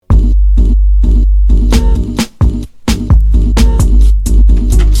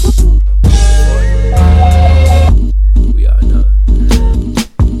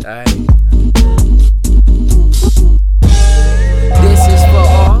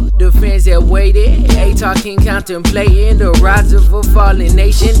fans that waited. Ataah King contemplating the rise of a fallen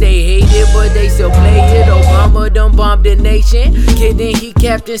nation. They hate it, but they still play it. Obama done bombed the nation. Kidding, he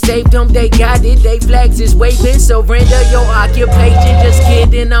captain saved them. They got it, they flags is waving. Surrender your occupation. Just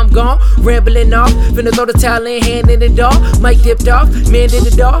kidding, I'm gone. Rambling off. Finna throw the towel in, hand in the door. Mike dipped off. Man in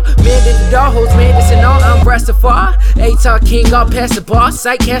the door. Man in the door. Hoes man this and all. I'm Rastafari. Ataah King, I'll pass the bar.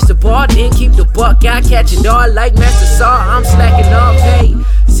 Sight catch the ball. Then keep the buck. I catch it all like Master Saw. I'm slacking off. Hey.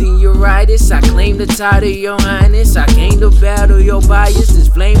 Senioritis, I claim the title, your highness. I came to battle your bias. This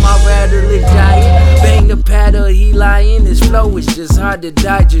flame I rattle is giant. Bang the paddle, he lying. This flow is just hard to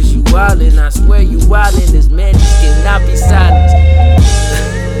digest. You wildin', I swear you wildin'. This man just cannot be silenced.